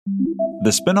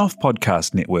The Spin-off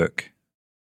Podcast Network.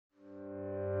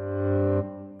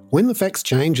 When the Facts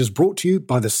Change is brought to you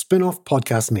by the Spin-off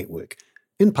Podcast Network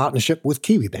in partnership with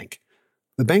Kiwibank,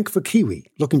 the bank for Kiwi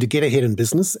looking to get ahead in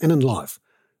business and in life.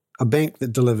 A bank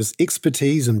that delivers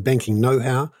expertise in banking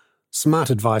know-how, smart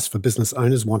advice for business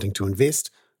owners wanting to invest,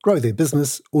 grow their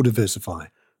business or diversify.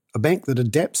 A bank that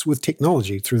adapts with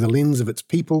technology through the lens of its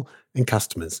people and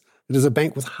customers. It is a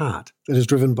bank with heart that is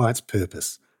driven by its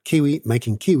purpose. Kiwi,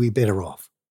 making Kiwi better off.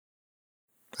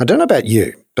 I don't know about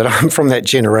you, but I'm from that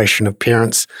generation of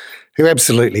parents who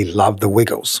absolutely love the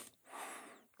Wiggles.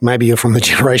 Maybe you're from the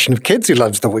generation of kids who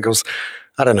loves the Wiggles.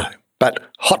 I don't know. But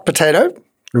hot potato,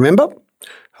 remember?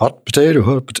 Hot potato,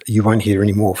 hot potato. You won't hear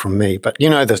any more from me, but you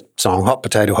know the song, Hot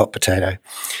Potato, Hot Potato.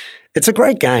 It's a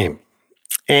great game,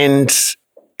 and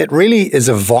it really is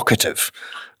evocative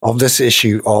of this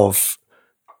issue of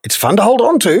it's fun to hold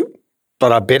on to,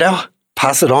 but I better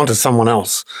pass it on to someone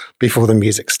else before the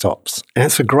music stops. And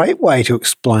it's a great way to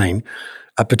explain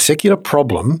a particular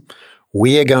problem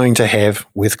we are going to have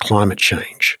with climate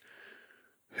change.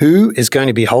 Who is going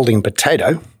to be holding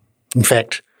potato? In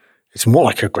fact, it's more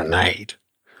like a grenade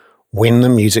when the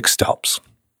music stops.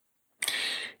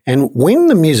 And when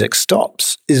the music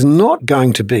stops is not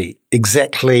going to be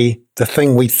exactly the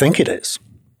thing we think it is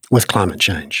with climate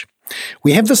change.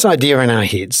 We have this idea in our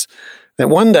heads that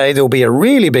one day there'll be a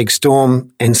really big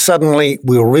storm and suddenly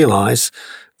we'll realize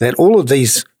that all of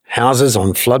these houses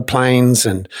on floodplains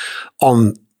and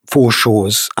on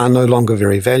foreshores are no longer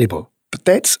very valuable. But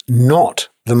that's not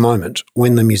the moment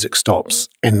when the music stops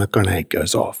and the grenade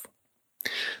goes off.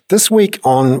 This week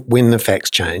on When the Facts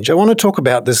Change, I want to talk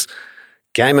about this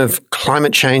game of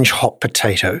climate change hot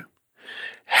potato,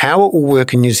 how it will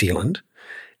work in New Zealand,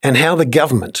 and how the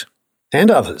government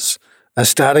and others are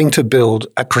starting to build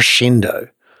a crescendo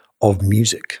of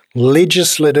music,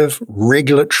 legislative,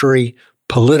 regulatory,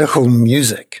 political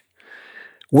music,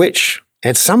 which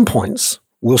at some points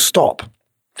will stop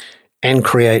and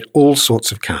create all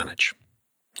sorts of carnage.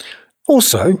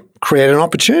 Also, create an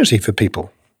opportunity for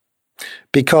people.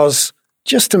 Because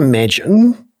just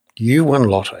imagine you won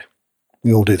lotto.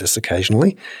 We all do this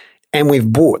occasionally. And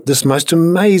we've bought this most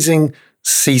amazing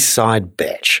seaside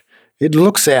batch. It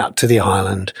looks out to the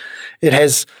island. It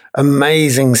has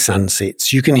amazing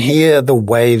sunsets. You can hear the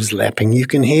waves lapping. You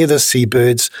can hear the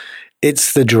seabirds.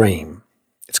 It's the dream.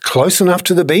 It's close enough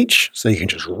to the beach so you can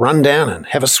just run down and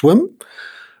have a swim,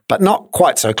 but not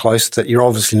quite so close that you're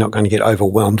obviously not going to get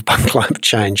overwhelmed by climate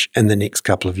change in the next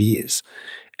couple of years.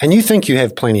 And you think you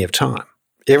have plenty of time.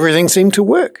 Everything seemed to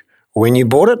work. When you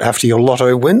bought it, after your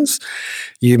lotto wins,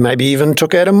 you maybe even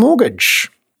took out a mortgage.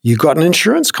 You got an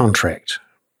insurance contract.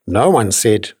 No one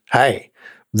said, hey,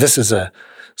 this is a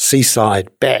seaside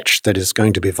batch that is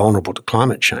going to be vulnerable to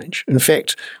climate change. In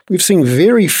fact, we've seen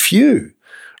very few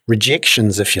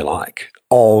rejections, if you like,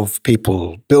 of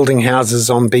people building houses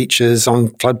on beaches, on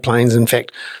floodplains. In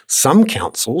fact, some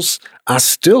councils are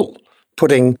still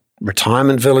putting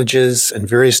retirement villages and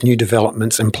various new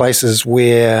developments in places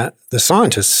where the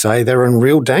scientists say they're in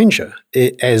real danger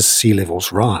as sea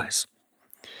levels rise.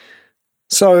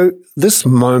 So this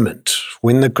moment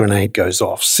when the grenade goes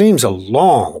off seems a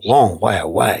long, long way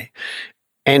away,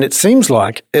 and it seems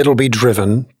like it'll be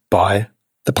driven by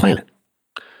the planet.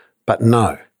 But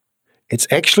no, it's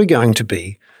actually going to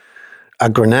be a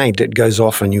grenade that goes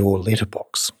off in your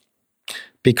letterbox.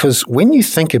 Because when you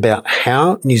think about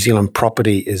how New Zealand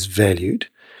property is valued,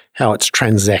 how it's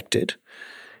transacted,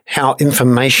 how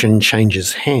information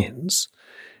changes hands,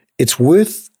 it's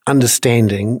worth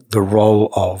understanding the role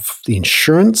of the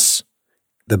insurance,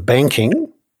 the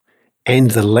banking,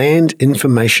 and the land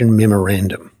information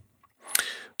memorandum.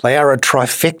 They are a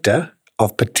trifecta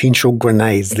of potential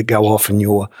grenades that go off in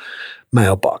your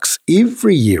mailbox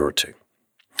every year or two.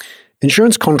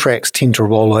 Insurance contracts tend to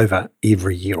roll over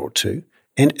every year or two.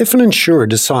 And if an insurer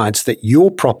decides that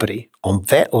your property on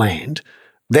that land,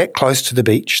 that close to the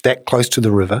beach, that close to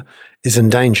the river, is in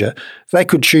danger, they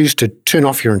could choose to turn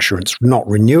off your insurance, not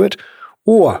renew it,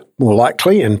 or more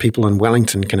likely, and people in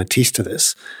Wellington can attest to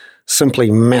this,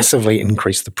 simply massively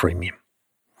increase the premium.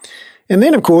 And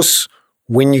then, of course,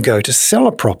 when you go to sell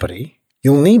a property,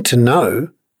 you'll need to know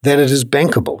that it is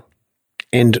bankable.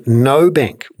 And no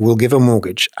bank will give a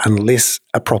mortgage unless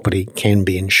a property can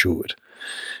be insured.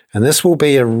 And this will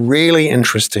be a really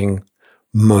interesting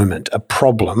moment, a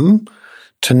problem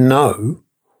to know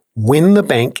when the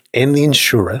bank and the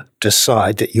insurer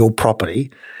decide that your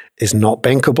property is not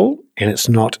bankable and it's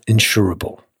not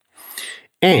insurable.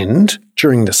 And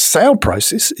during the sale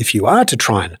process, if you are to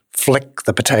try and flick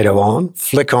the potato on,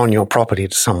 flick on your property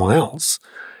to someone else,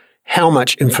 how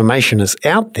much information is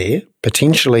out there,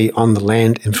 potentially on the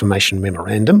Land Information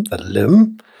Memorandum, the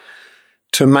LIM,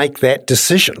 to make that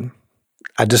decision,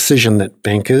 a decision that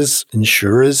bankers,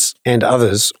 insurers, and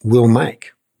others will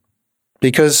make.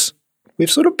 Because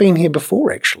we've sort of been here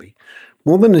before, actually.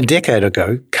 More than a decade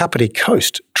ago, Kapiti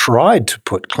Coast tried to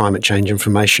put climate change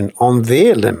information on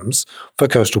their LIMs for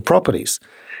coastal properties,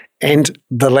 and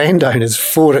the landowners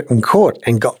fought it in court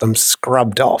and got them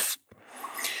scrubbed off.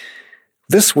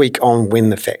 This week on When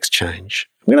the Facts Change,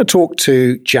 I'm going to talk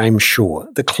to James Shaw,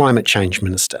 the Climate Change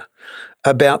Minister,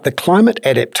 about the climate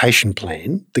adaptation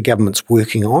plan the government's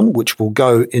working on, which will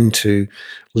go into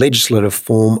legislative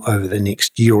form over the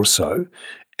next year or so,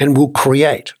 and will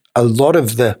create a lot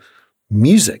of the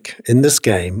music in this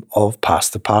game of pass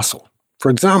the parcel.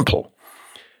 For example,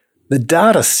 the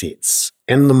data sets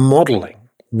and the modelling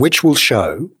which will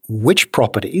show which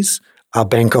properties are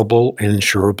bankable and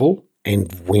insurable and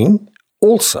when.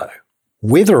 Also,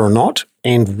 whether or not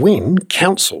and when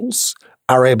councils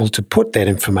are able to put that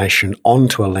information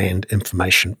onto a Land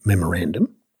Information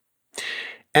Memorandum.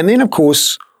 And then, of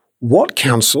course, what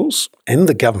councils and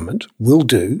the government will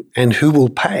do and who will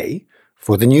pay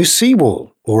for the new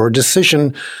seawall or a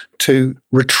decision to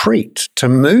retreat, to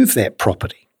move that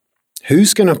property.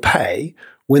 Who's going to pay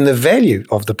when the value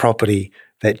of the property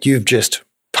that you've just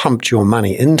pumped your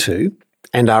money into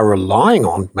and are relying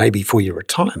on maybe for your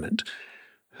retirement,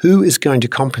 who is going to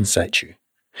compensate you?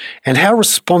 And how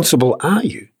responsible are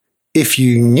you if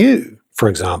you knew, for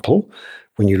example,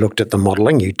 when you looked at the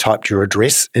modelling, you typed your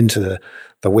address into the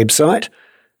website,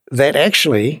 that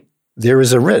actually there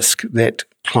is a risk that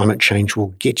climate change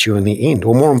will get you in the end,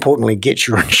 or more importantly, get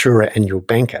your insurer and your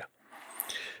banker.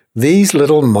 These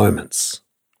little moments,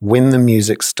 when the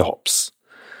music stops,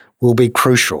 will be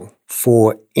crucial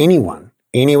for anyone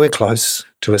anywhere close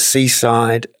to a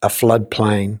seaside, a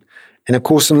floodplain, and of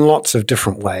course in lots of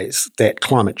different ways that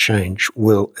climate change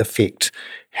will affect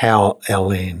how our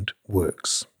land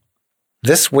works.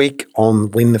 This week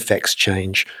on When the Facts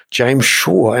Change, James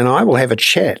Shaw and I will have a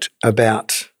chat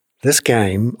about this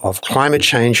game of climate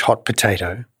change hot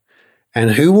potato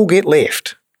and who will get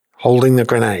left holding the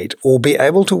grenade or be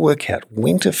able to work out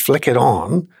when to flick it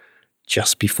on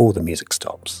just before the music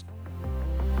stops.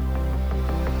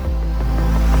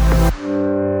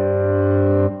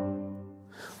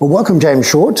 Well, welcome, James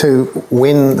Shaw, to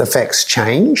When the Facts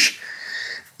Change.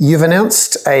 You've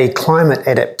announced a climate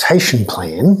adaptation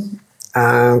plan.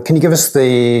 Can you give us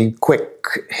the quick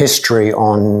history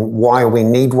on why we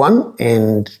need one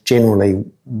and generally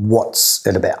what's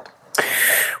it about?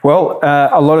 Well,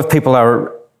 a lot of people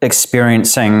are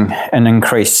experiencing an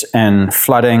increase in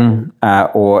flooding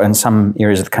or in some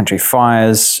areas of the country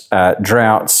fires,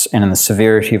 droughts, and in the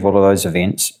severity of all of those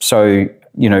events. So,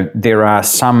 there are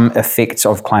some effects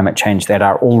of climate change that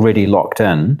are already locked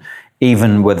in,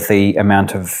 even with the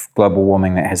amount of global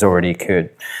warming that has already occurred.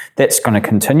 That's going to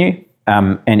continue.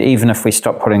 And even if we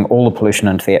stop putting all the pollution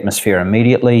into the atmosphere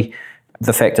immediately,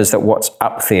 the fact is that what's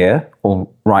up there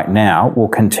right now will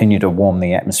continue to warm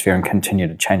the atmosphere and continue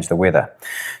to change the weather.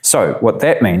 So what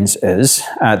that means is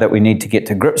that we need to get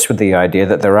to grips with the idea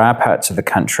that there are parts of the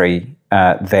country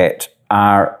that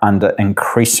are under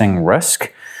increasing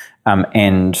risk,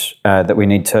 and that we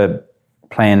need to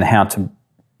plan how to,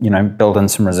 build in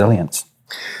some resilience.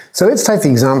 So let's take the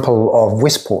example of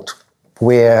Westport,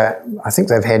 where I think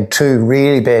they've had 2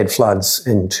 really bad floods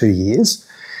in 2 years.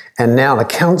 And now the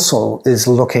council is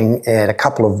looking at a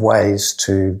couple of ways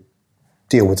to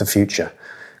deal with the future,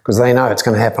 because they know it's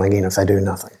going to happen again if they do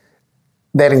nothing.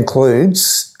 That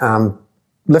includes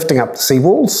lifting up the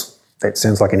seawalls. That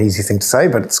sounds like an easy thing to say,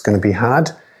 but it's going to be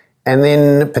hard. And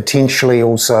then potentially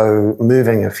also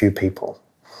moving a few people.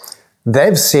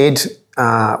 They've said,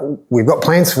 we've got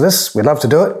plans for this, we'd love to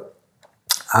do it,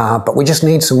 but we just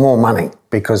need some more money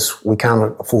because we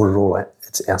can't afford it all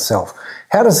ourselves.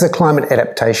 How does the climate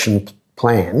adaptation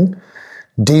plan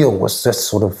deal with this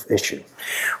sort of issue?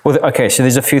 Well, okay, so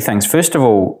there's a few things. First of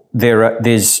all,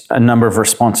 there's a number of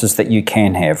responses that you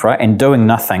can have, right? And doing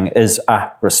nothing is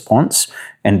a response,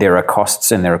 and there are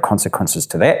costs and there are consequences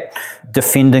to that.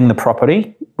 Defending the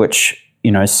property, which,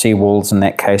 seawalls in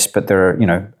that case, but there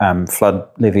are, flood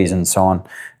levees and so on,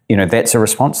 that's a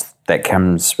response that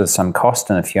comes with some cost.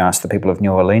 And if you ask the people of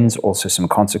New Orleans, also some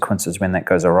consequences when that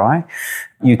goes awry.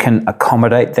 You can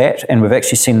accommodate that. And we've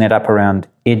actually seen that up around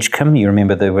Edgecombe. You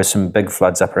remember there were some big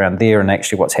floods up around there. And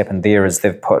actually what's happened there is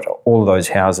they've put all of those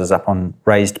houses up on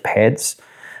raised pads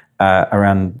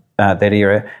around that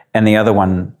area. And the other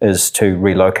one is to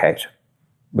relocate,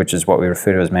 which is what we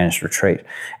refer to as managed retreat.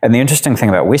 And the interesting thing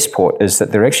about Westport is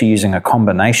that they're actually using a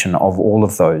combination of all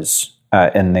of those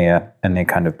in their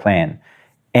kind of plan.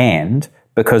 And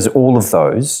because all of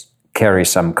those carry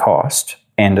some cost,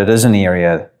 and it is an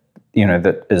area,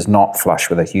 that is not flush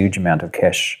with a huge amount of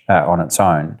cash on its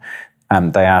own,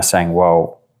 they are saying,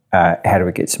 well, how do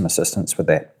we get some assistance with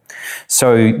that?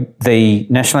 So the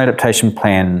National Adaptation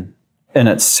Plan in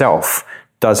itself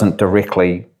doesn't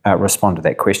directly respond to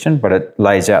that question, but it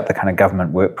lays out the kind of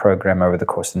government work program over the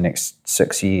course of the next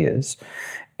 6 years.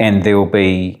 And there will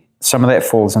be, some of that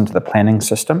falls into the planning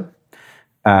system,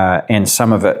 and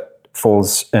some of it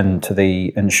falls into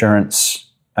the insurance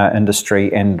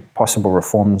industry and possible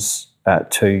reforms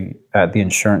to the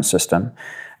insurance system.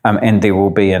 And there will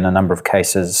be, in a number of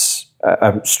cases,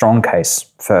 a strong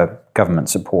case for government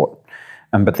support.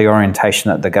 But the orientation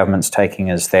that the government's taking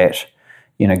is that,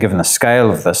 given the scale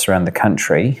of this around the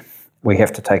country, we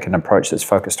have to take an approach that's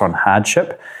focused on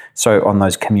hardship, so on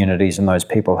those communities and those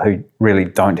people who really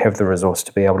don't have the resource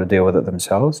to be able to deal with it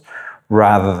themselves,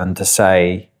 rather than to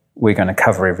say we're going to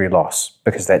cover every loss,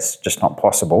 because that's just not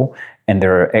possible. And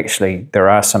there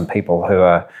are some people who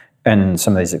are in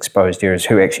some of these exposed areas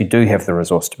who actually do have the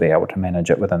resource to be able to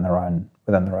manage it within their own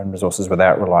resources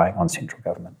without relying on central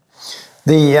government.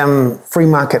 The free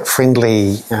market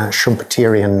friendly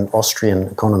Schumpeterian Austrian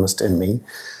economist in me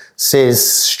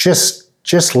says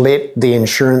just let the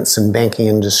insurance and banking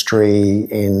industry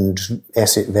and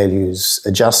asset values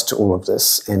adjust to all of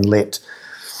this, and let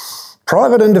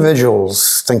private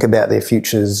individuals think about their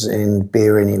futures and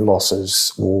bear any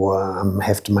losses or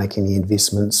have to make any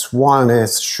investments. Why on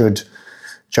earth should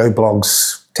Joe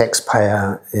Blogg's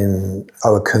taxpayer in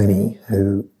Owakuni,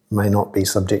 who may not be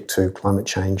subject to climate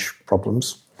change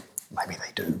problems, maybe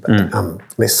they do, but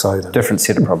less so than... Different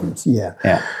set of problems.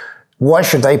 Yeah. Why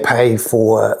should they pay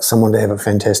for someone to have a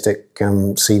fantastic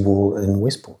seawall in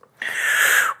Westport?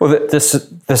 Well, this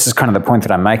is kind of the point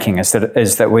that I'm making, is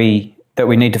that we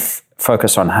need to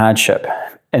focus on hardship.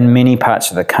 In many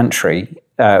parts of the country,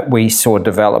 we saw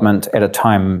development at a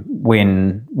time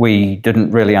when we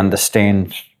didn't really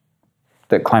understand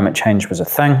that climate change was a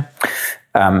thing,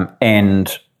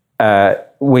 and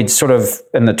we'd sort of,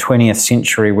 in the 20th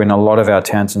century, when a lot of our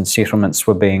towns and settlements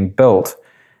were being built,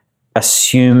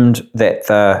 assumed that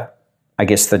the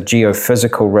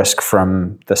geophysical risk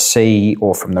from the sea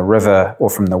or from the river or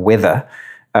from the weather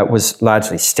was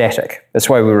largely static. That's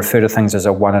why we refer to things as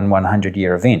a 1 in 100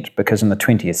 year event, because in the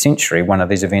 20th century, one of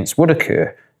these events would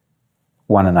occur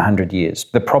 1 in 100 years.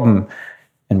 The problem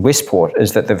in Westport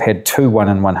is that they've had 2 1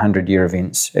 in 100 year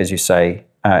events, as you say,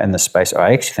 in the space.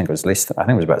 I actually think it was less than, I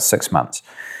think it was about 6 months.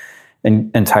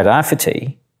 In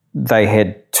Tairāwhiti, they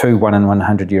had 2 1 in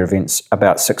 100 year events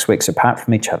about 6 weeks apart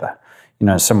from each other.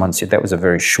 Someone said that was a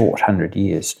very short 100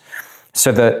 years.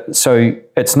 So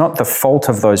it's not the fault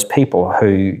of those people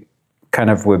who kind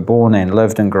of were born and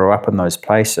lived and grew up in those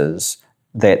places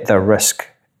that the risk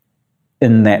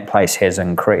in that place has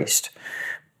increased.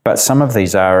 But some of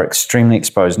these are extremely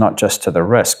exposed, not just to the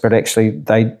risk, but actually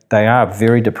they are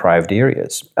very deprived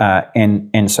areas,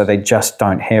 and so they just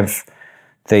don't have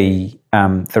the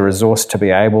resource to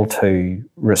be able to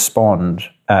respond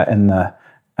in the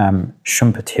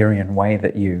Schumpeterian way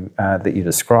that you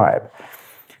describe.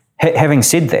 Having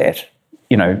said that,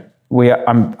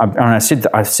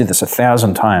 I've said this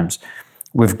 1,000 times.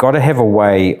 We've got to have a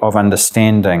way of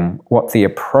understanding what the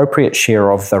appropriate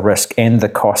share of the risk and the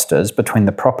cost is between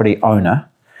the property owner,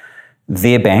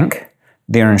 their bank,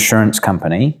 their insurance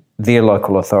company, their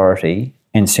local authority,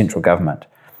 and central government.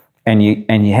 And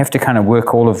you have to kind of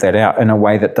work all of that out in a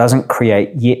way that doesn't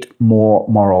create yet more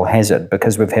moral hazard,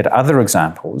 because we've had other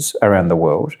examples around the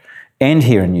world and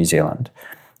here in New Zealand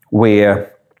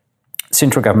where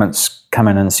central governments come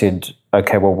in and said,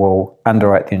 okay, well, we'll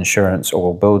underwrite the insurance or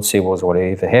we'll build seawalls or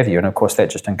whatever have you. And of course, that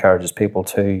just encourages people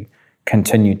to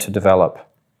continue to develop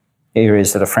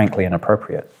areas that are frankly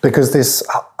inappropriate. Because there's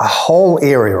a whole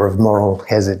area of moral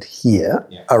hazard here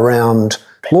around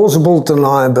plausible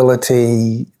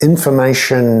deniability,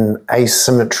 information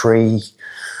asymmetry,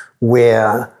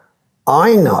 where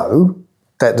I know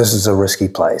that this is a risky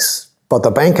place, but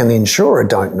the bank and the insurer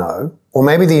don't know, or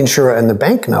maybe the insurer and the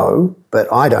bank know,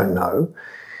 but I don't know.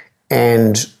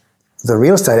 And the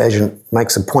real estate agent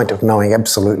makes a point of knowing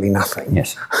absolutely nothing.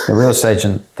 Yes, the real estate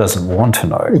agent doesn't want to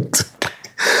know.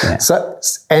 Yeah. So,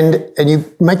 and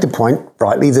you make the point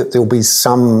rightly that there'll be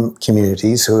some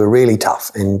communities who are really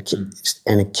tough and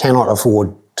cannot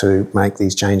afford to make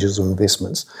these changes or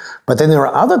investments. But then there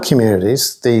are other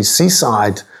communities, the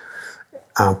seaside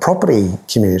property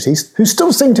communities, who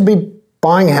still seem to be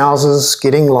buying houses,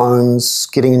 getting loans,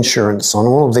 getting insurance on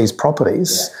all of these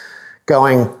properties,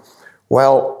 going,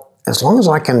 well, as long as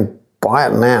I can buy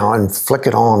it now and flick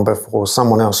it on before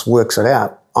someone else works it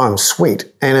out, I'm sweet.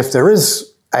 And if there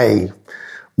is a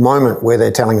moment where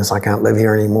they're telling us I can't live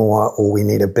here anymore or we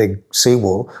need a big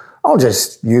seawall, I'll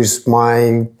just use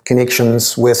my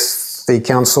connections with the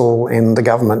council and the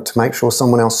government to make sure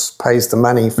someone else pays the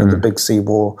money for the big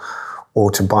seawall or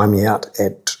to buy me out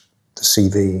at the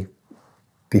CV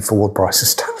before prices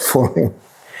start falling.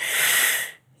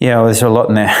 Yeah, well, there's a lot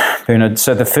in there, Bernard.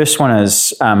 So the first one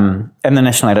is, in the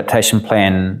National Adaptation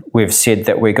Plan, we've said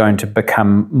that we're going to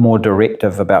become more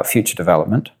directive about future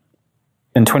development.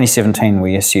 In 2017,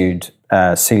 we issued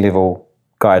sea level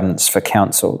guidance for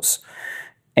councils,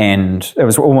 and it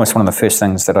was almost one of the first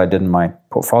things that I did in my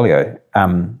portfolio.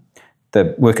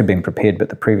 The work had been prepared, but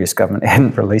the previous government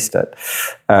hadn't released it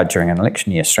during an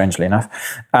election year, strangely enough.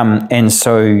 And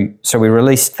so we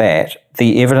released that.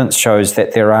 The evidence shows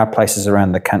that there are places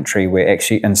around the country where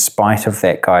actually, in spite of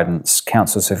that guidance,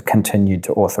 councils have continued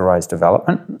to authorise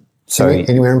development. So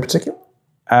anywhere in particular?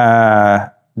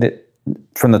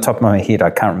 From the top of my head, I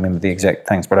can't remember the exact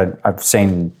things, but I've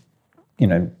seen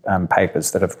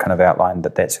papers that have kind of outlined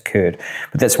that that's occurred.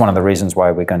 But that's one of the reasons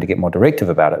why we're going to get more directive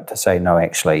about it, to say, no,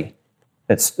 actually,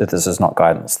 this is not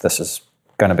guidance. This is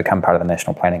going to become part of the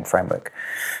national planning framework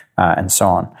and so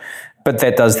on. But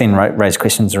that does then raise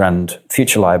questions around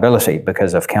future liability,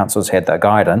 because if councils had their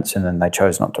guidance and then they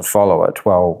chose not to follow it,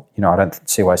 well, I don't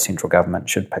see why central government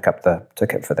should pick up the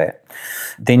ticket for that.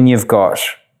 Then you've got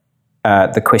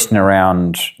the question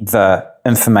around the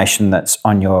information that's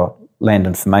on your land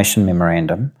information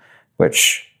memorandum,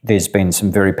 which there's been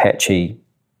some very patchy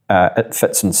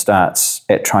fits and starts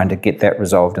at trying to get that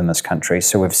resolved in this country.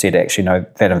 So we've said, actually, no,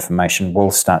 that information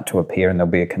will start to appear and there'll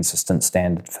be a consistent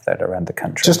standard for that around the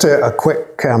country. Just a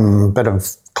quick bit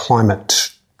of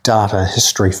climate data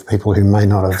history for people who may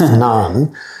not have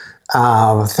known.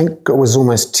 I think it was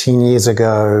almost 10 years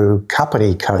ago,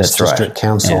 Kapiti Coast District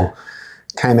Council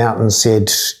came out and said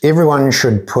everyone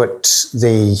should put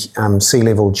the sea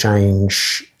level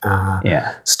change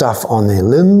stuff on their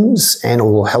limbs, and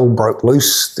all hell broke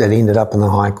loose. That ended up in the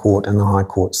High Court, and the High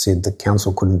Court said the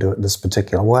council couldn't do it this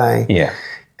particular way. Yeah.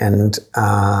 And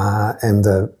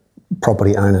the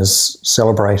property owners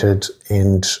celebrated,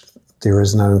 and there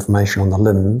is no information on the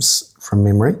limbs from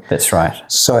memory. That's right.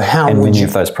 So how and would many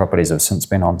of those properties have since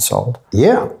been on-sold.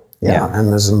 Yeah. And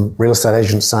there's some real estate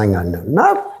agents saying no,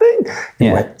 nothing.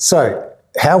 Anyway, so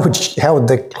how would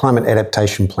the Climate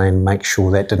Adaptation Plan make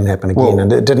sure that didn't happen again,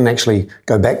 and it didn't actually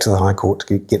go back to the High Court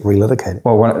to get relitigated?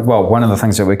 Well, one of the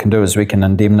things that we can do is we can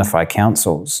indemnify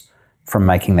councils from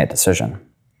making that decision,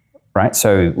 right?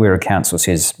 So where a council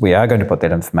says we are going to put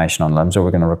that information on LIMS, or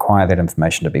we're going to require that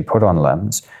information to be put on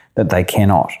LIMS, that they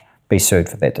cannot be sued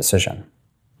for that decision,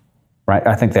 right?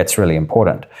 I think that's really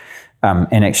important.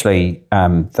 And actually,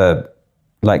 the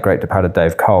late great departed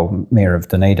Dave Cole, Mayor of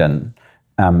Dunedin,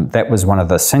 that was one of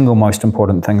the single most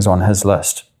important things on his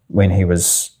list when he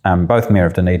was both Mayor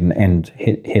of Dunedin and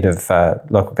head of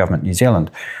local government New Zealand,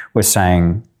 was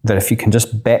saying that if you can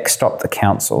just backstop the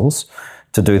councils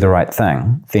to do the right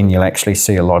thing, then you'll actually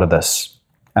see a lot of this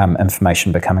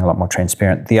information becoming a lot more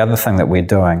transparent. The other thing that we're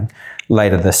doing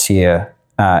later this year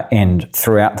and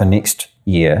throughout the next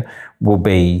year will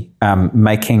be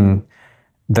making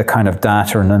the kind of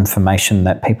data and information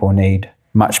that people need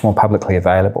much more publicly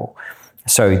available.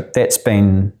 So that's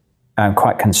been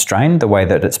quite constrained, the way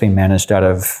that it's been managed out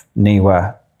of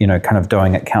NIWA, kind of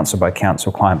doing it council by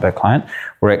council, client by client.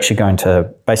 We're actually going to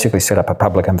basically set up a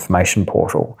public information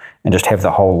portal and just have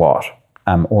the whole lot,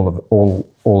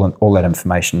 all that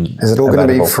information. Is it all going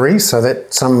to be free, so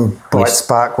that some bright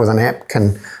spark with an app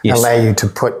can allow you to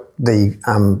put the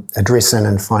address in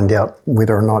and find out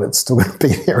whether or not it's still going to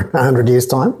be there in 100 years'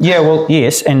 time? Yeah, well,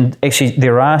 yes, and actually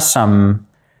there are some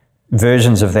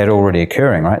versions of that already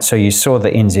occurring, right? So you saw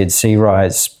the NZ Sea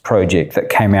Rise project that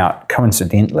came out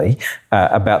coincidentally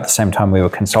about the same time we were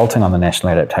consulting on the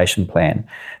National Adaptation Plan.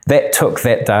 That took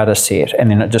that data set and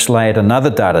then it just layered another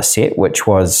data set, which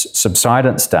was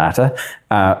subsidence data,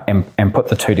 and put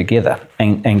the two together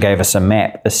and gave us a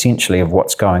map essentially of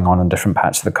what's going on in different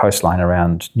parts of the coastline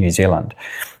around New Zealand.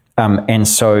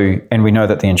 And we know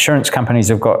that the insurance companies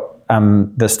have got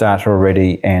this data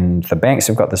already, and the banks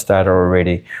have got this data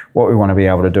already. What we want to be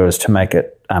able to do is to make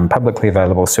it publicly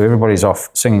available, so everybody's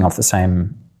singing off the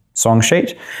same song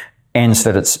sheet, and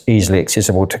so that it's easily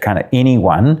accessible to kind of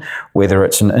anyone, whether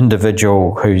it's an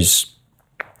individual who's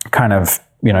kind of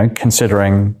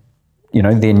considering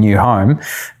their new home,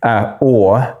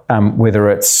 or whether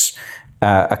it's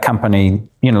a company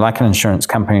like an insurance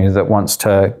company that wants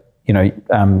to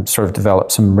sort of develop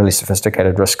some really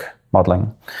sophisticated risk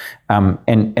modelling.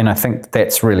 And I think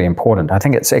that's really important. I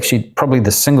think it's actually probably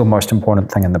the single most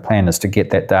important thing in the plan is to get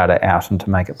that data out and to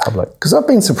make it public. Because I've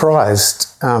been surprised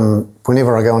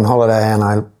whenever I go on holiday and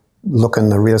I look in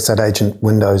the real estate agent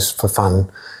windows for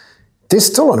fun, there's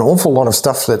still an awful lot of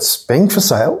stuff that's being for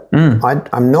sale.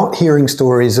 I'm not hearing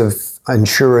stories of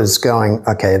insurers going,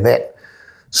 okay, that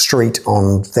street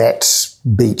on that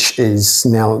beach is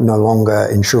now no longer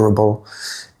insurable.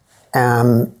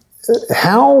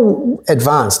 How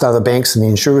advanced are the banks and the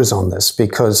insurers on this?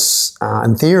 Because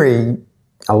in theory,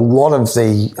 a lot of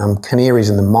the canaries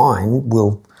in the mine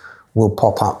will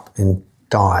pop up and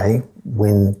die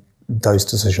when those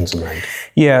decisions are made.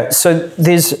 Yeah, so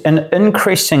there's an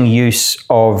increasing use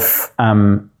of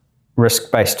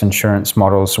risk-based insurance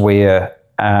models where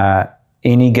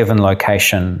any given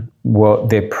location,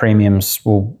 their premiums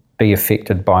will be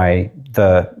affected by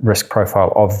the risk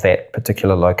profile of that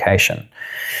particular location.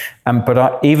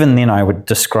 But even then I would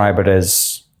describe it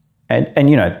as, and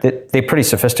you know, they're pretty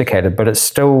sophisticated, but it's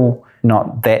still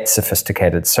not that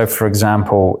sophisticated. So for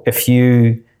example, if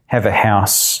you have a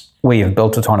house where you've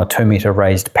built it on a 2-metre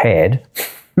raised pad,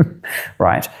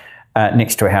 right,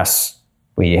 next to a house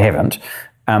where you haven't,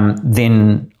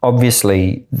 then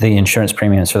obviously the insurance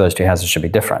premiums for those two houses should be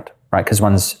different, right? Because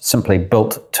one's simply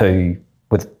built to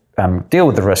deal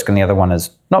with the risk and the other one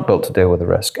is not built to deal with the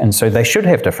risk. And so they should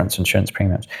have different insurance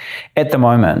premiums. At the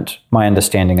moment, my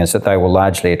understanding is that they will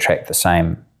largely attract the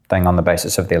same thing on the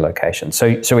basis of their location.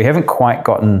 So we haven't quite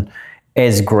gotten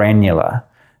as granular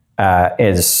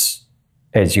as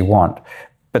you want.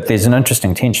 But there's an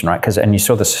interesting tension, right? And you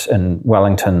saw this in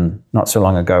Wellington not so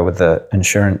long ago with the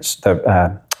insurance,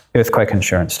 the earthquake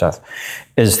insurance stuff,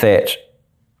 is that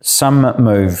some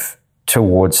move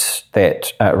towards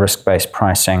that risk-based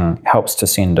pricing helps to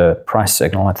send a price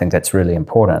signal. I think that's really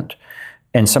important.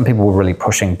 And some people were really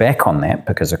pushing back on that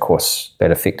because, of course,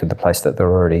 that affected the place that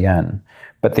they're already in.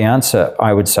 But the answer,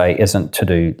 I would say, isn't to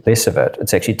do less of it.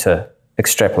 It's actually to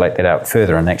extrapolate that out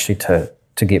further and actually to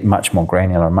get much more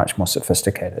granular, much more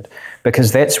sophisticated.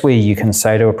 Because that's where you can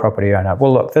say to a property owner,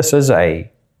 well, look, this is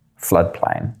a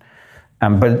floodplain,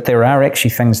 but there are actually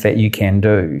things that you can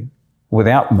do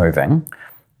without moving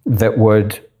that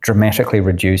would dramatically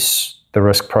reduce the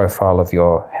risk profile of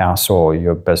your house or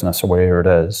your business or whatever it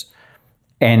is,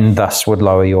 and thus would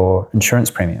lower your insurance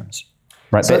premiums.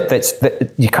 Right? So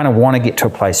you kind of want to get to a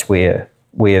place where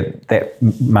that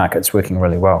market's working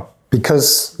really well.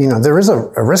 Because, you know, there is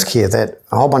a risk here that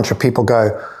a whole bunch of people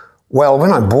go, well,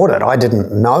 when I bought it, I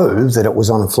didn't know that it was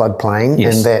on a floodplain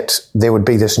and that there would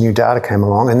be this new data came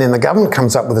along. And then the government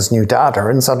comes up with this new data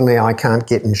and suddenly I can't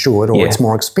get insured or it's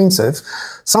more expensive.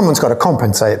 Someone's got to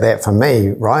compensate that for me,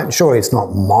 right? Surely it's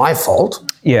not my fault.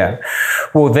 Yeah.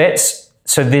 Well,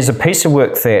 so there's a piece of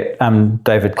work that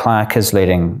David Clark is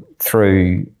leading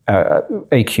through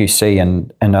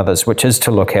EQC and others, which is to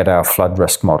look at our flood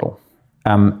risk model.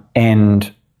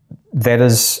 And that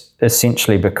is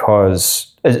essentially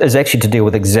is actually to deal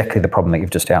with exactly the problem that you've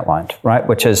just outlined, right?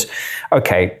 Which is,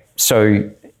 okay, so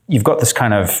you've got this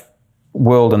kind of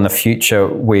world in the future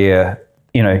where,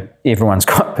 you know, everyone's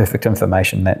got perfect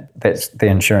information that's the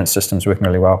insurance system's working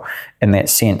really well. In that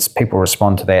sense, people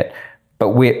respond to that.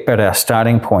 But our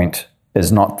starting point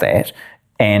is not that.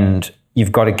 And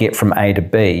you've got to get from A to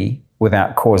B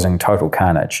without causing total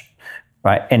carnage.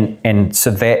 Right, and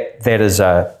so that is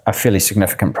a fairly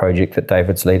significant project that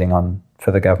David's leading on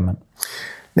for the government.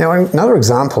 Now, another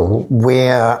example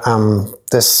where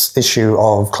this issue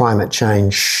of climate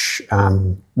change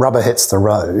rubber hits the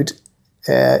road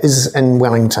is in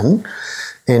Wellington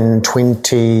in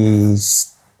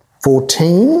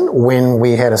 2014 when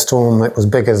we had a storm that was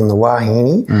bigger than the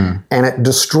Wahine and it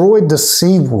destroyed the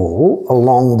seawall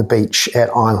along the beach at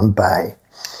Island Bay.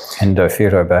 And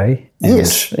Dofero Bay,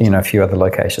 and a few other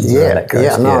locations around that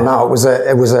coast. No.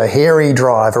 It was a hairy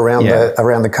drive around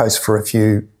the coast for a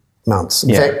few months.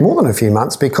 In fact, more than a few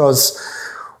months, because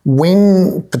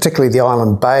when particularly the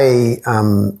Island Bay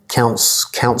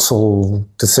council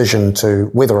decision to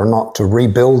whether or not to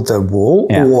rebuild the wall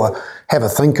or have a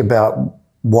think about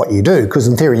what you do, because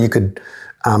in theory you could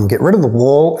get rid of the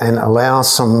wall and allow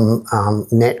some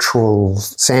natural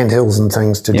sandhills and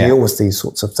things to deal with these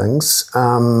sorts of things.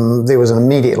 There was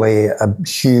immediately a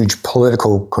huge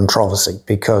political controversy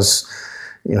because,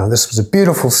 you know, this was a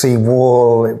beautiful sea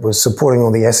wall. It was supporting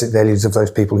all the asset values of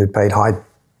those people who paid high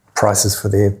prices for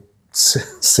their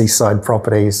seaside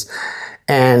properties.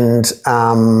 And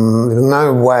there was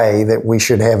no way that we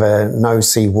should have a no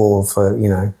sea wall for, you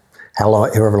know,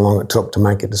 however long it took to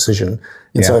make a decision.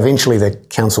 And so eventually the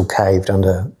council caved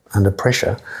under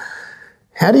pressure.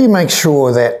 How do you make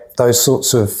sure that those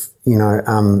sorts of, you know,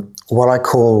 what I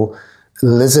call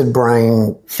lizard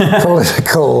brain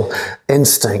political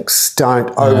instincts don't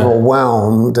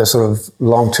overwhelm the sort of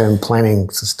long-term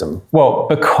planning system. Well,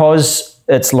 because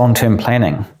it's long-term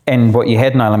planning, and what you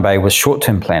had in Island Bay was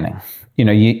short-term planning. You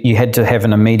know, you had to have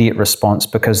an immediate response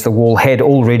because the wall had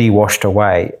already washed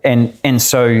away. And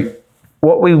so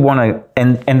what we want to,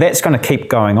 and that's going to keep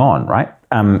going on, right?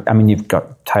 I mean, you've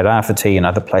got Te Rāwhiti and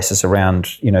other places around,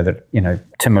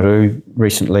 Timaru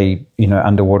recently,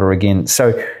 underwater again.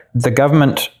 So the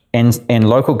government and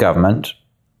local government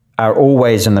are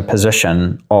always in the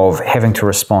position of having to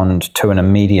respond to an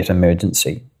immediate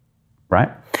emergency, right?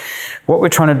 What we're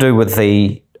trying to do with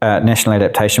the National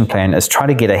Adaptation Plan is try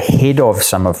to get ahead of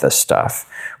some of this stuff,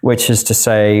 which is to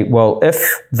say, well,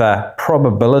 if the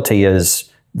probability is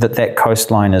that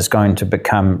coastline is going to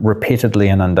become repeatedly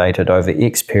inundated over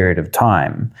X period of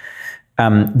time,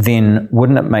 then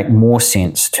wouldn't it make more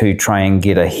sense to try and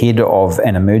get ahead of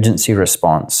an emergency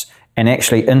response and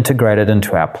actually integrate it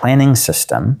into our planning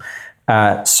system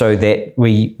so that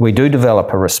we do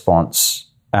develop a response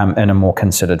in a more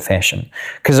considered fashion?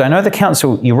 Because I know the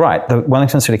council, you're right, the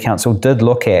Wellington City Council did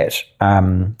look at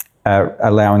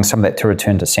allowing some of that to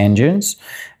return to sand dunes,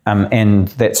 and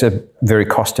that's a very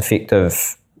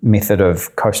cost-effective method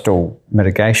of coastal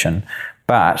mitigation.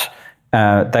 But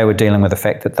they were dealing with the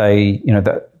fact that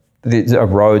there's a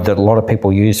road that a lot of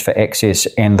people use for access,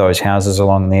 and those houses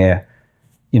along there,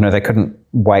 they couldn't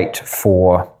wait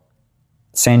for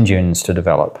sand dunes to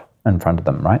develop in front of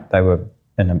them, right? They were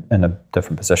in a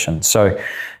different position. So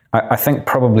I think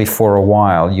probably for a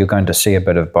while you're going to see a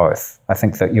bit of both. I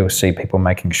think that you'll see people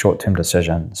making short-term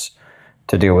decisions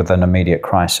to deal with an immediate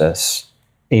crisis,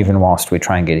 even whilst we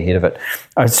try and get ahead of it.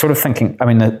 I was sort of thinking,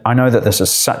 I know that this is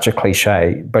such a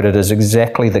cliche, but it is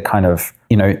exactly the kind of,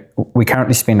 we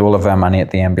currently spend all of our money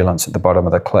at the ambulance at the bottom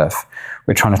of the cliff.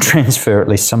 We're trying to transfer at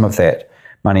least some of that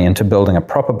money into building a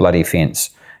proper bloody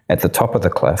fence at the top of the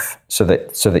cliff so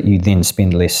that you then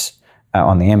spend less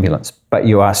on the ambulance. But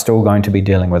you are still going to be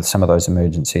dealing with some of those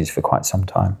emergencies for quite some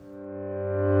time.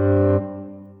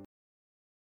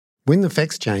 When the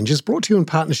Facts Change is brought to you in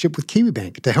partnership with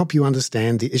Kiwibank to help you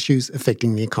understand the issues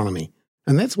affecting the economy.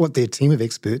 And that's what their team of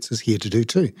experts is here to do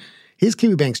too. Here's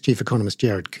Kiwibank's Chief Economist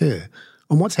Jared Kerr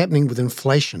on what's happening with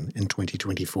inflation in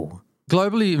 2024.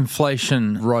 Globally,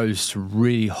 inflation rose to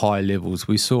really high levels.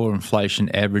 We saw inflation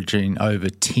averaging over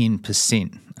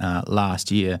 10%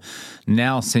 last year.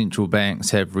 Now central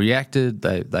banks have reacted.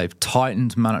 They've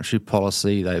tightened monetary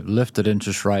policy. They've lifted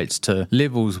interest rates to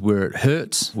levels where it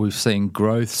hurts. We've seen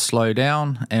growth slow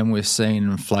down, and we're seeing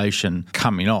inflation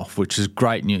coming off, which is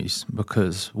great news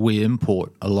because we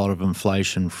import a lot of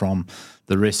inflation from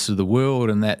the rest of the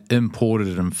world, and that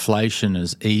imported inflation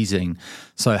is easing.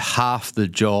 So half the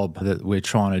job that we're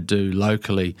trying to do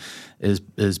locally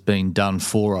is being done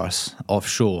for us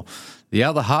offshore. The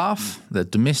other half, the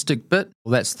domestic bit,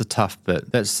 well, that's the tough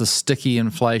bit. That's the sticky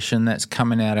inflation that's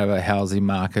coming out of our housing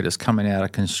market. It's coming out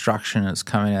of construction. It's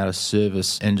coming out of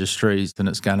service industries, and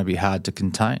it's going to be hard to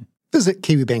contain. Visit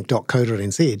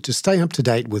kiwibank.co.nz to stay up to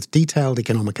date with detailed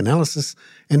economic analysis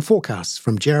and forecasts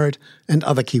from Jared and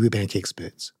other Kiwibank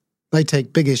experts. They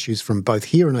take big issues from both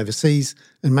here and overseas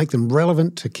and make them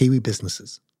relevant to Kiwi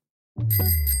businesses.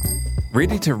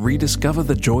 Ready to rediscover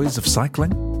the joys of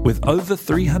cycling? With over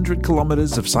 300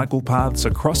 kilometres of cycle paths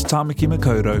across Tāmaki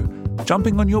Makaurau,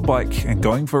 jumping on your bike and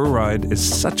going for a ride is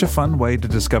such a fun way to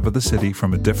discover the city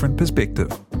from a different perspective.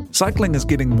 Cycling is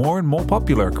getting more and more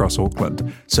popular across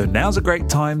Auckland, so now's a great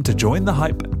time to join the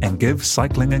hype and give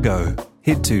cycling a go.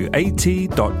 Head to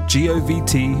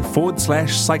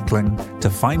at.govt/cycling to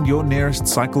find your nearest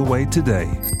cycleway today.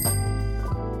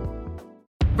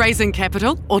 Raising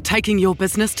capital or taking your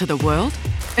business to the world?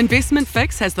 Investment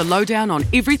Fix has the lowdown on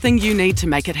everything you need to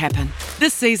make it happen.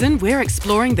 This season, we're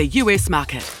exploring the US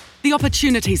market, the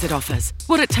opportunities it offers,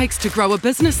 what it takes to grow a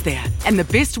business there, and the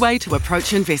best way to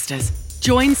approach investors.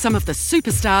 Join some of the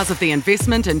superstars of the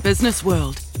investment and business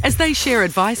world as they share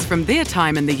advice from their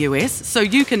time in the US so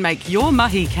you can make your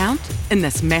mahi count in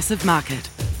this massive market.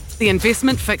 The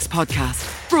Investment Fix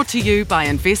podcast, brought to you by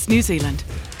Invest New Zealand.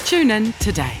 Tune in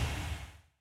today.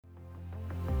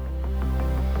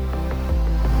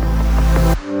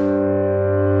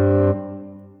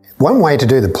 One way to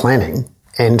do the planning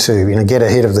and to get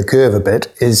ahead of the curve a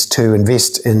bit is to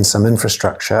invest in some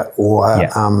infrastructure or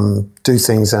do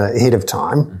things ahead of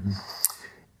time. Mm-hmm.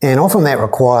 And often that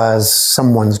requires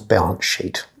someone's balance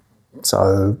sheet.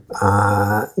 So,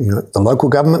 the local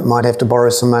government might have to borrow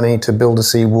some money to build a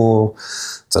seawall.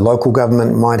 The local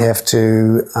government might have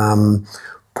to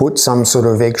put some sort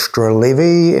of extra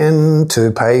levy in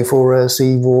to pay for a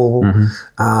seawall.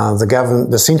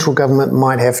 The central government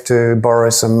might have to borrow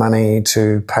some money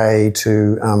to pay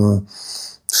to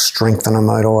strengthen a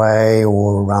motorway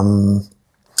or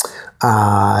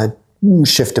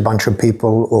shift a bunch of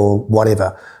people or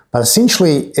whatever. But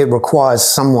essentially, it requires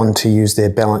someone to use their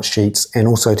balance sheets and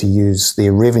also to use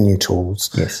their revenue tools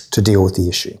to deal with the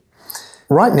issue.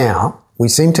 Right now, we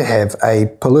seem to have a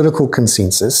political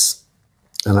consensus,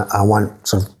 and I won't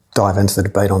sort of dive into the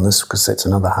debate on this because that's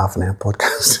another half an hour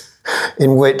podcast,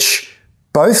 in which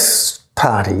both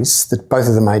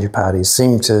of the major parties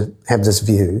seem to have this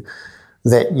view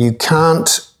that you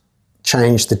can't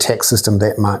change the tax system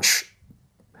that much.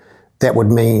 That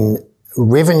would mean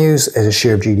revenues as a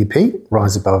share of GDP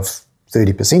rise above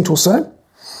 30% or so.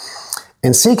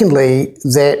 And secondly,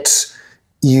 that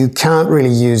you can't really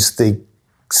use the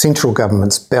central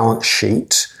government's balance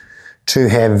sheet to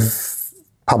have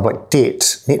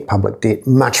net public debt,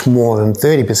 much more than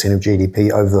 30% of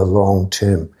GDP over the long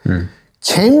term.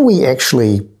 Can we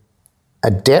actually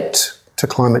adapt to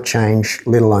climate change,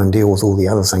 let alone deal with all the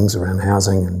other things around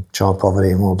housing and child poverty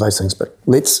and all of those things? But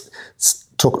let's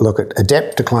look at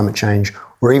adapt to climate change,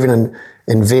 or even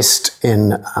invest in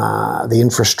the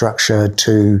infrastructure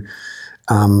to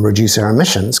reduce our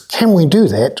emissions. Can we do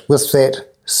that with those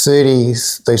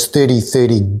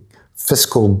 30-30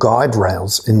 fiscal guide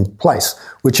rails in place,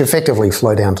 which effectively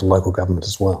flow down to local government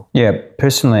as well? Yeah,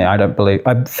 personally, I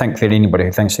think that anybody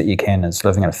who thinks that you can is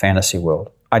living in a fantasy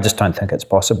world. I just don't think it's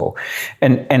possible.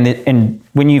 And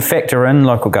when you factor in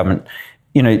local government,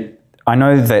 I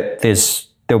know that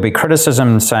there'll be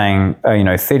criticism saying,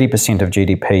 30% of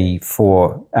GDP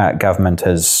for government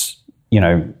is,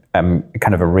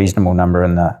 kind of a reasonable number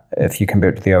if you compare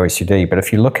it to the OECD. But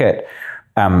if you look at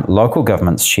local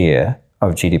government's share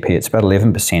of GDP, it's about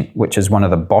 11%, which is one of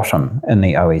the bottom in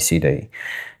the OECD.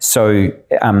 So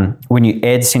when you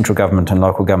add central government and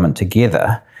local government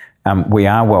together, we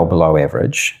are well below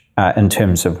average in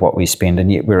terms of what we spend,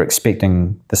 and yet we're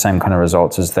expecting the same kind of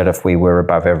results as that if we were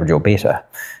above average or better.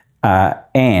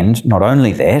 And not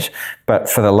only that, but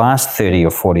for the last 30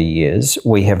 or 40 years,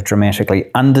 we have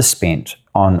dramatically underspent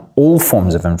on all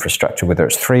forms of infrastructure, whether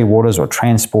it's three waters or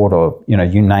transport or,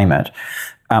 you name it,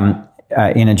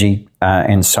 energy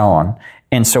and so on.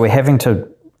 And so we're having to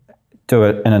do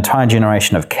an entire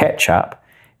generation of catch-up,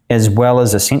 as well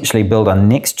as essentially build a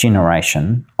next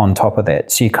generation on top of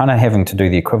that. So you're kind of having to do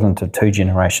the equivalent of 2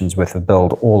 generations worth of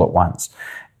build all at once.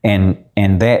 And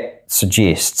that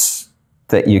suggests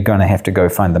that you're going to have to go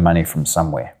find the money from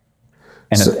somewhere.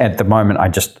 And at the moment, I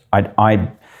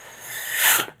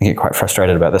get quite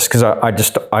frustrated about this because I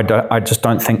just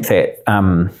don't think that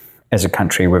as a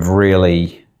country we've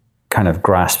really kind of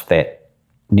grasped that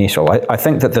nettle. I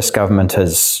think that this government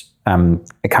is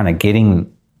kind of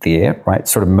getting there, right?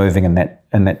 Sort of moving in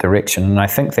that direction. And I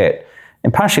think that,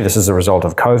 and partially this is a result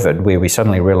of COVID, where we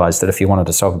suddenly realised that if you wanted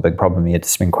to solve a big problem, you had to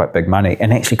spend quite big money,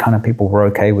 and actually kind of people were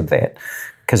okay with that,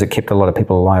 because it kept a lot of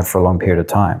people alive for a long period of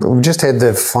time. We've just had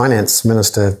the finance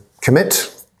minister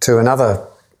commit to another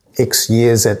X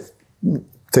years at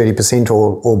 30%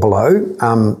 or below,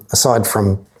 aside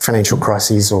from financial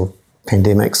crises or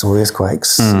pandemics or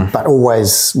earthquakes, but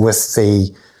always with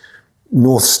the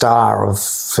North Star of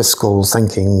fiscal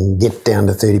thinking, get down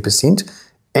to 30%.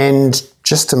 And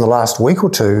just in the last week or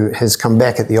two has come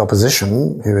back at the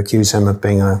opposition, who accuse him of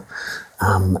being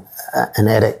an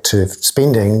addict to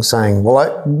spending, saying,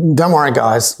 well, don't worry,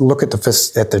 guys, look at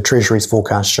the Treasury's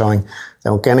forecast showing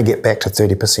that we're going to get back to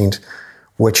 30%,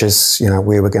 which is,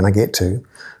 where we're going to get to.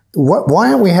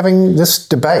 Why aren't we having this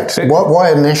debate?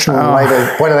 Why are National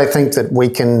Labour, why do they think that we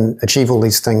can achieve all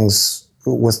these things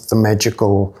with the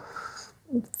magical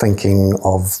thinking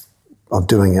of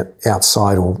doing it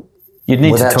outside or you'd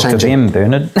need to talk to them,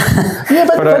 Bernard. Yeah,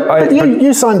 but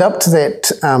you signed up to that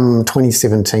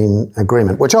 2017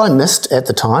 agreement, which I missed at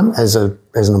the time as an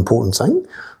important thing.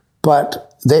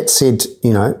 But that said,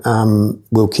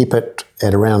 we'll keep it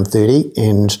at around 30,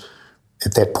 and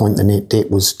at that point the net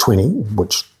debt was 20,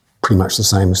 which pretty much the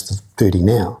same as the 30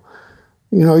 now.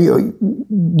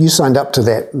 You signed up to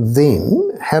that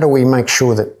then. How do we make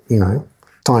sure that,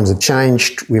 times have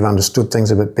changed, we've understood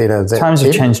things a bit better? Times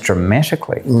have changed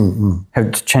dramatically.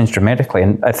 Have changed dramatically.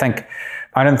 And I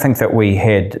don't think we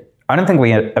had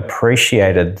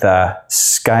appreciated the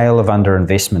scale of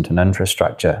underinvestment in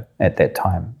infrastructure at that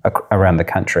time around the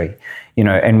country.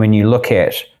 And when you look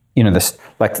at, this,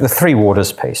 like the Three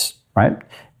Waters piece, right?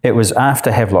 It was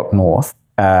after Havelock North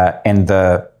and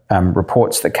the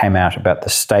reports that came out about the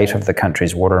state of the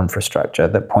country's water infrastructure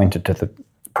that pointed to the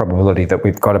probability that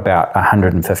we've got about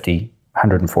 150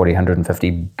 140,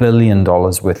 $150 billion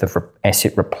worth of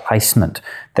asset replacement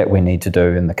that we need to do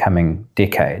in the coming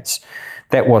decades.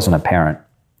 That wasn't apparent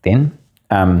then.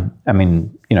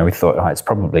 We thought, it's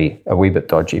probably a wee bit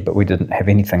dodgy, but we didn't have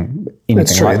anything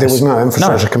That's true. like there this. was no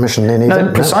infrastructure commission then either.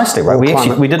 No, precisely, right. We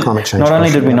didn't. Not only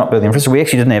did we not build the infrastructure, we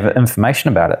actually didn't have information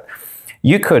about it.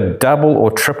 You could double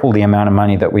or triple the amount of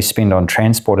money that we spend on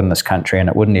transport in this country, and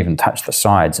it wouldn't even touch the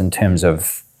sides in terms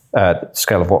of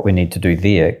scale of what we need to do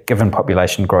there, given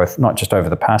population growth, not just over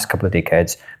the past couple of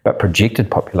decades, but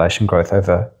projected population growth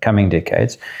over coming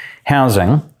decades.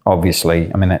 Housing,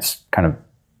 obviously, that's kind of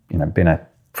been a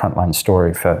frontline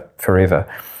story for forever.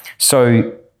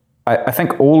 So I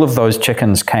think all of those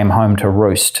chickens came home to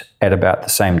roost at about the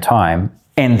same time,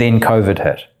 and then COVID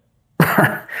hit,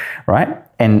 right?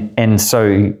 And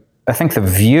so I think the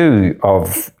view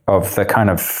of the kind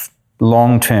of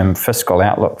long-term fiscal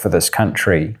outlook for this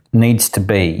country needs to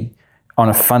be on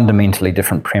a fundamentally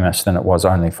different premise than it was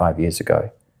only 5 years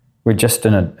ago.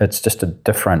 It's just a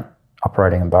different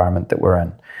operating environment that we're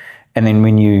in. And then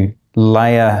when you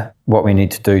layer what we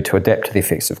need to do to adapt to the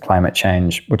effects of climate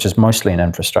change, which is mostly an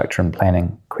infrastructure and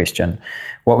planning question,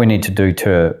 what we need to do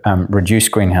to reduce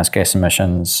greenhouse gas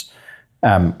emissions,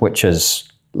 which is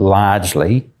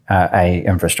largely a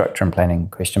infrastructure and planning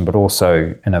question, but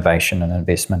also innovation and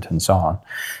investment and so on,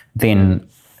 then,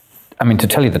 to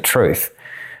tell you the truth,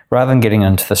 rather than getting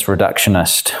into this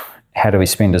reductionist, how do we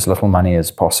spend as little money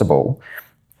as possible,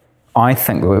 I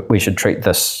think we should treat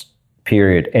this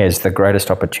period as the greatest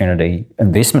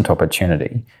investment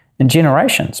opportunity in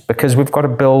generations, because we've got to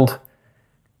build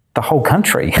the whole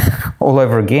country all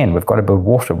over again. We've got to build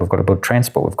water, we've got to build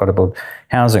transport, we've got to build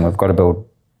housing, we've got to build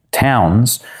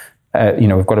towns,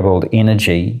 we've got to build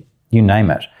energy, you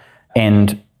name it.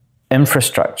 And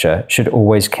infrastructure should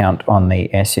always count on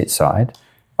the asset side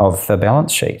of the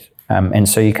balance sheet. And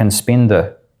so you can spend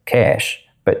the cash,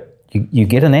 but you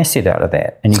get an asset out of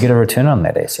that, and you get a return on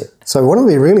that asset. So one of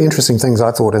the really interesting things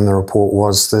I thought in the report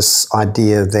was this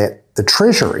idea that the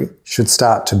Treasury should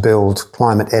start to build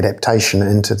climate adaptation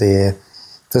into their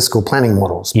fiscal planning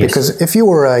models. Yes. Because if you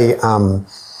were a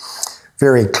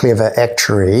very clever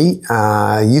actuary,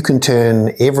 you can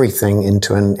turn everything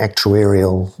into an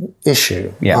actuarial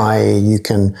issue. Yeah. i.e. you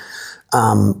can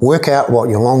work out what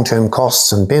your long-term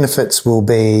costs and benefits will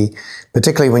be,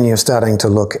 particularly when you're starting to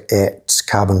look at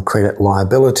carbon credit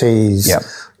liabilities. Yep.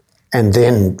 And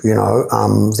then,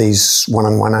 these 1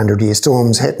 in 100 year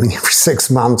storms happening every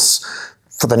 6 months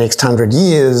for the next 100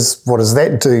 years, what does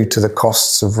that do to the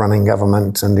costs of running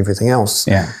government and everything else?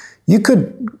 Yeah. You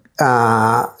could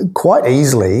quite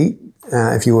easily,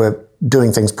 if you were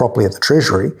doing things properly at the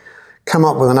Treasury, come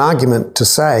up with an argument to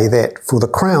say that for the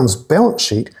Crown's balance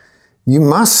sheet, you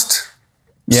must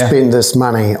spend this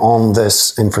money on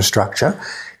this infrastructure,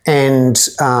 and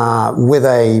with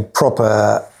a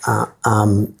proper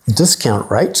discount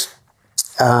rate,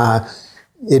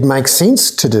 it makes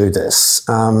sense to do this.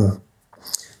 How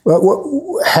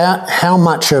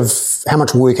much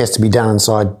work has to be done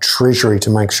inside Treasury to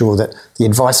make sure that the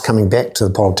advice coming back to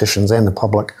the politicians and the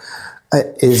public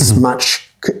is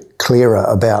much clearer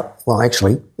about,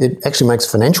 it actually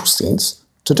makes financial sense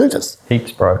to do this?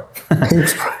 Heaps, bro.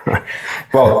 Heaps, bro.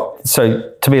 Well,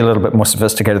 so to be a little bit more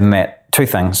sophisticated than that, two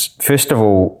things. First of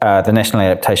all, the National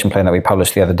Adaptation Plan that we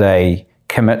published the other day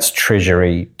commits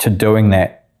Treasury to doing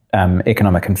that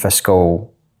economic and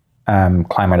fiscal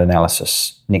climate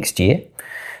analysis next year.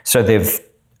 So they've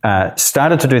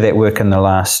started to do that work in the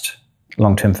last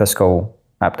long-term fiscal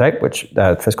update,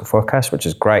 fiscal forecast, which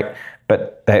is great,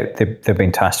 but they've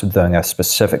been tasked with doing a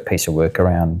specific piece of work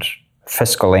around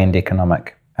fiscal and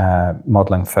economic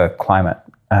modelling for climate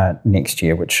next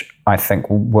year, which I think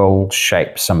will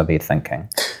shape some of their thinking.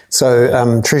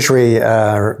 So Treasury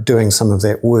are doing some of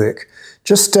that work.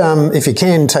 Just if you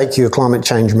can, take your climate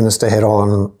change minister hat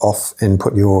off and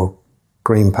put your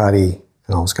Green Party,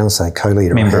 I was going to say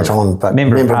co-leader hat on, but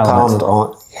member of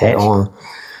Parliament hat on.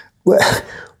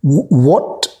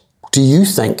 What do you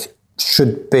think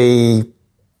should be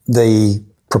the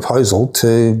proposal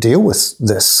to deal with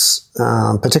this,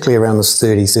 particularly around this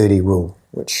 30-30 rule,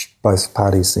 which both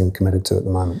parties seem committed to at the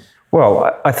moment?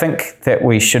 Well, I think that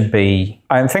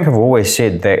I think I've always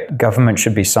said that government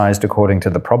should be sized according to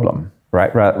the problem,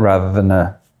 right? Rather than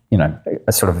a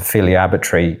sort of a fairly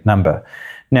arbitrary number.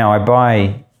 Now, I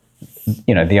buy,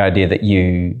 the idea that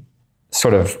you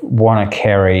sort of want to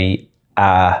carry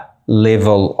a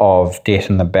level of debt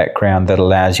in the background that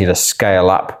allows you to scale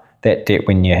up that debt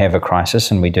when you have a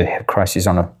crisis, and we do have crises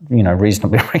on a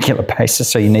reasonably regular basis,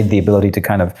 so you need the ability to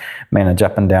kind of manage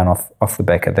up and down off the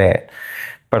back of that.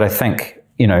 But I think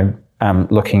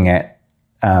looking at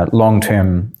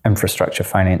long-term infrastructure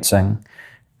financing.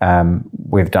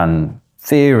 We've done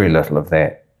very little of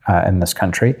that in this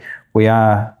country. We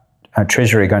are,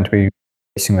 Treasury, going to be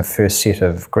releasing the first set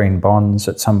of green bonds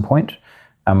at some point,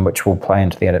 which will play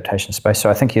into the adaptation space. So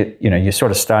I think you're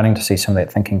sort of starting to see some of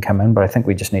that thinking come in, but I think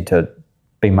we just need to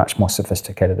be much more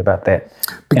sophisticated about that.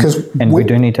 Because we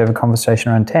do need to have a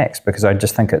conversation around tax, because I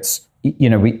just think it's,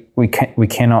 we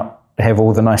cannot have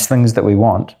all the nice things that we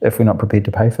want if we're not prepared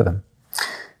to pay for them.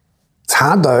 It's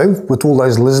hard though, with all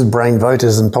those lizard brain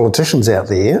voters and politicians out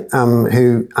there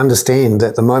who understand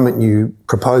that the moment you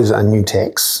propose a new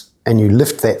tax and you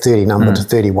lift that 30 number to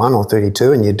 31 or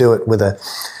 32, and you do it with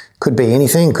could be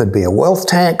anything, could be a wealth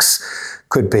tax,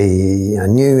 could be a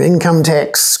new income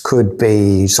tax, could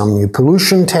be some new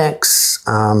pollution tax.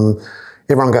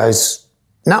 Everyone goes,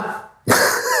 no.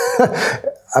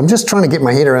 I'm just trying to get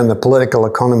my head around the political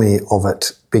economy of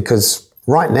it, because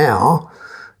right now,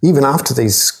 even after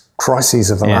these crises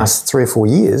of the last 3 or 4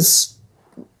 years,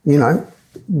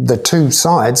 the two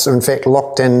sides are in fact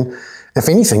locked in. If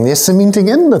anything, they're cementing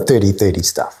in the 30-30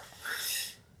 stuff.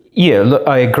 Yeah, look,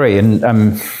 I agree. And,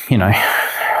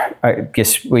 I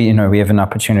guess we have an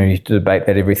opportunity to debate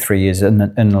that every 3 years in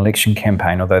an election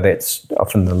campaign, although that's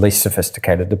often the least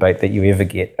sophisticated debate that you ever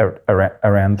get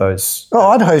around those. Oh,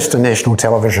 I'd host a national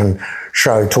television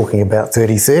show talking about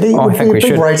 30-30. I think we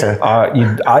should.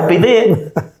 I'd be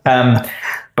there.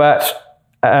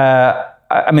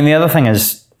 The other thing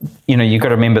is, you've got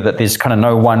to remember that there's kind of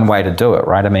no one way to do it,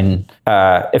 right? I mean,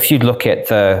 if you look at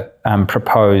the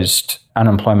proposed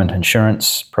unemployment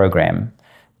insurance program,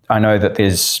 I know that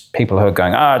there's people who are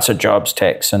going, it's a jobs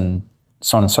tax and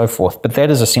so on and so forth, but that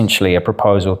is essentially a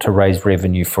proposal to raise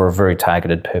revenue for a very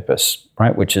targeted purpose,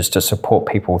 right? Which is to support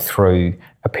people through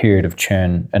a period of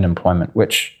churn in employment,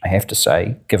 which I have to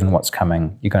say, given what's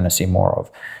coming, you're going to see more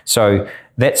of. So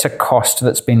that's a cost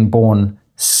that's been borne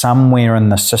somewhere in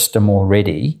the system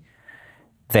already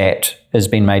that has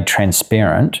been made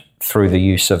transparent through the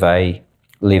use of a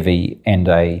levy and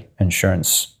a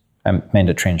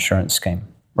mandatory insurance scheme.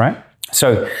 Right?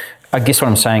 So I guess what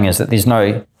I'm saying is that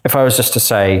if I was just to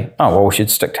say, we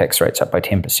should stick tax rates up by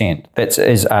 10%, that's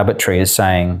as arbitrary as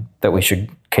saying that we should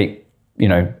keep,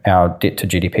 our debt to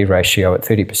GDP ratio at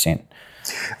 30%.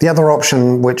 The other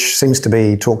option, which seems to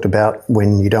be talked about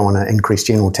when you don't want to increase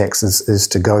general taxes, is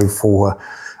to go for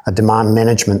a demand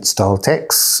management style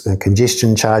tax,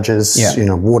 congestion charges,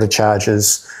 water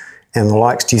charges and the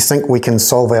likes. Do you think we can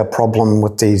solve our problem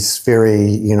with these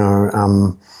very,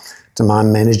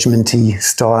 demand management-y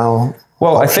style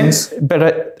options? I think,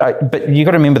 but you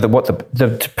got to remember that what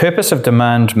the purpose of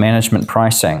demand management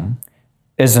pricing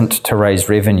isn't to raise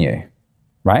revenue,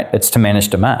 right? It's to manage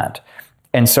demand.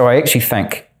 And so I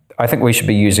think we should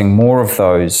be using more of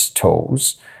those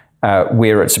tools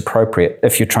where it's appropriate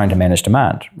if you're trying to manage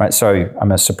demand, right? So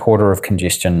I'm a supporter of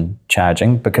congestion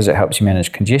charging because it helps you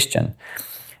manage congestion.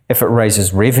 If it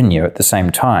raises revenue at the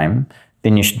same time,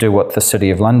 then you should do what the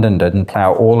City of London did and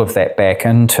plough all of that back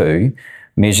into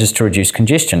measures to reduce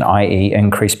congestion, i.e.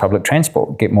 increase public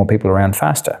transport, get more people around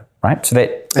faster, right? So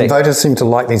and voters seem to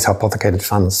like these hypothecated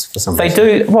funds for some reason.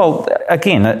 They do. Well,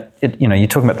 again, you're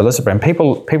talking about the lizard brain.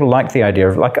 People like the idea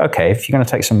of okay, if you're going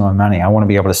to take some of my money, I want to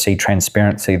be able to see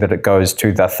transparency that it goes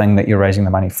to the thing that you're raising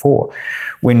the money for.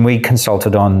 When we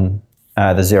consulted on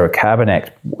the Zero Carbon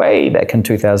Act way back in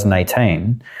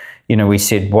 2018, we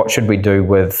said, what should we do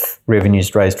with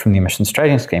revenues raised from the emissions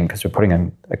trading scheme? Because we're putting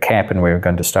in a cap and we were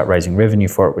going to start raising revenue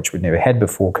for it, which we'd never had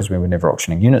before because we were never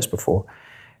auctioning units before.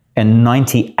 And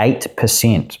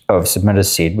 98% of submitters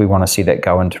said we want to see that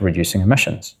go into reducing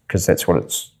emissions because that's what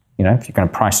it's, if you're going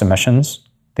to price emissions,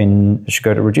 then it should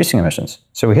go to reducing emissions.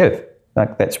 So we have.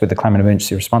 That's where the Climate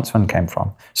Emergency Response Fund came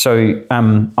from. So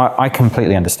I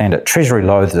completely understand it. Treasury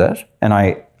loathes it, and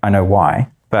I know why.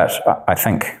 But I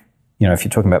think, if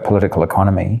you're talking about political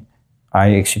economy,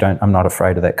 I'm not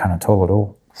afraid of that kind of tool at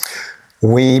all.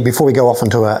 Before we go off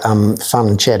into a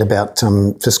fun chat about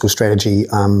fiscal strategy,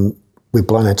 we've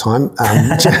blown our time.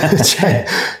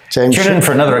 James Tune in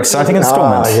for another exciting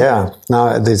installment.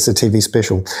 There's a TV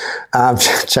special.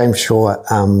 James Shaw,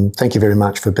 thank you very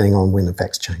much for being on When the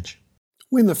Facts Change.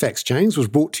 When the Facts Change was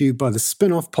brought to you by the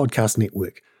Spin-Off Podcast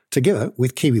Network, together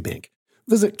with KiwiBank.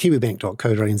 Visit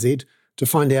kiwibank.co.nz to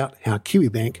find out how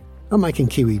KiwiBank are making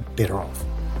Kiwi better off.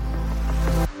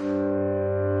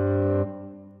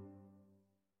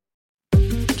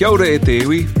 Kia ora e te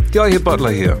iwi, Te Aihe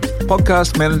Butler here,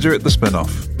 podcast manager at The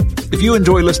Spin-Off. If you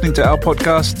enjoy listening to our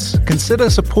podcasts, consider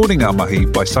supporting our mahi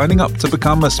by signing up to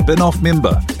become a Spin-Off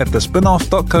member at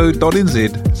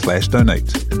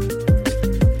thespinoff.co.nz/donate.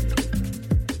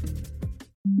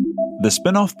 The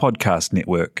Spin-off Podcast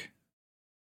Network.